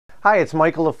Hi, it's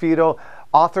Michael LaFido,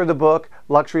 author of the book,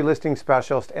 Luxury Listing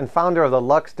Specialist, and founder of the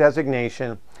Lux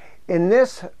designation. In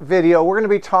this video, we're going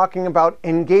to be talking about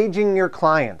engaging your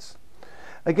clients.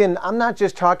 Again, I'm not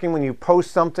just talking when you post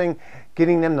something,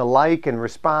 getting them to like and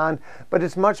respond, but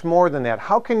it's much more than that.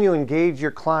 How can you engage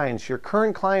your clients, your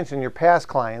current clients and your past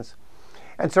clients?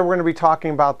 And so we're going to be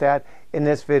talking about that in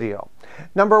this video.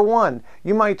 Number one,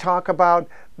 you might talk about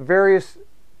various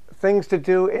things to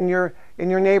do in your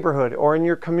neighborhood or in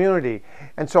your community.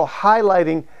 And so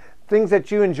highlighting things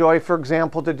that you enjoy, for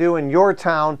example, to do in your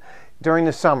town during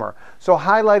the summer. So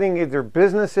highlighting either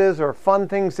businesses or fun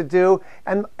things to do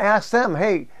and ask them,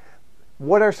 hey,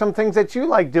 what are some things that you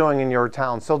like doing in your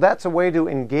town? So that's a way to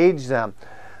engage them.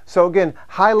 So again,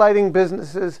 highlighting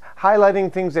businesses,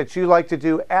 highlighting things that you like to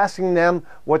do, asking them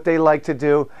what they like to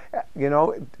do. You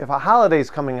know, if a holiday's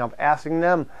coming up, asking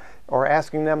them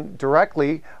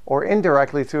directly or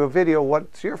indirectly through a video,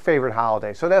 what's your favorite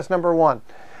holiday? So that's number one.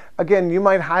 Again, you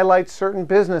might highlight certain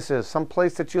businesses, some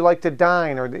place that you like to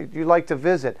dine or that you like to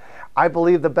visit. I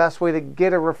believe the best way to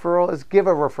get a referral is give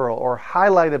a referral or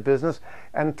highlight a business,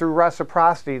 and through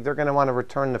reciprocity, they're going to want to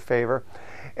return the favor.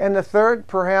 And the third,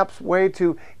 perhaps, way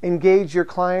to engage your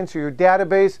clients or your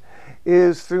database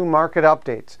is through market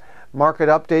updates. Market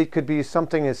update could be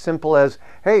something as simple as,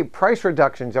 hey, price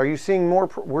reductions. Are you seeing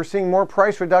more? We're seeing more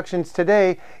price reductions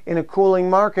today in a cooling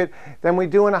market than we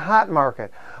do in a hot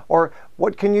market. Or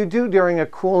what can you do during a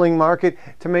cooling market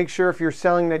to make sure if you're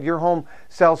selling that your home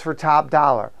sells for top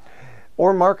dollar?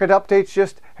 Or market updates,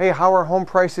 just, hey, how are home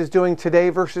prices doing today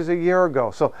versus a year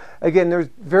ago? So again, there's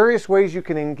various ways you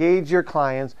can engage your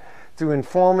clients through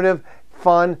informative,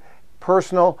 fun,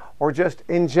 personal, or just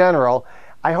in general.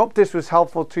 I hope this was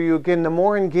helpful to you. Again, the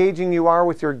more engaging you are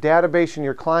with your database and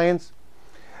your clients,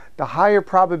 the higher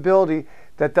probability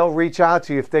that they'll reach out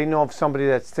to you if they know of somebody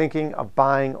that's thinking of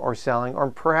buying or selling, or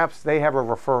perhaps they have a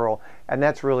referral. And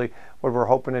that's really what we're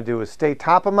hoping to do, is stay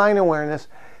top of mind awareness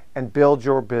and build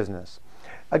your business.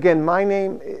 Again, my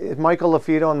name is Michael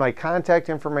LaFido and my contact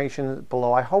information is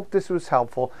below. I hope this was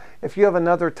helpful. If you have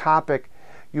another topic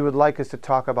you would like us to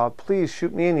talk about, please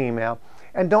shoot me an email.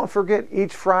 And don't forget,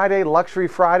 each Friday,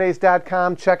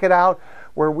 luxuryfridays.com, check it out,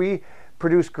 where we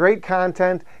produce great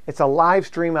content. It's a live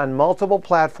stream on multiple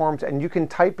platforms, and you can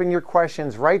type in your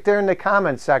questions right there in the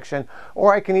comments section,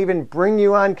 or I can even bring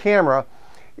you on camera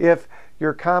if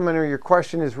your comment or your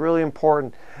question is really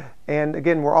important. And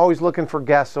again, we're always looking for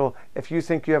guests, so if you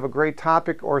think you have a great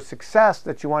topic or success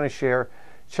that you want to share,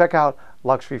 check out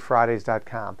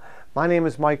luxuryfridays.com. My name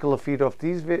is Michael LaFido. If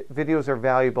these videos are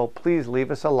valuable, please leave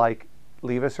us a like,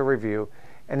 leave us a review,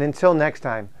 and until next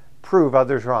time, prove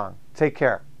others wrong. Take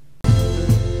care.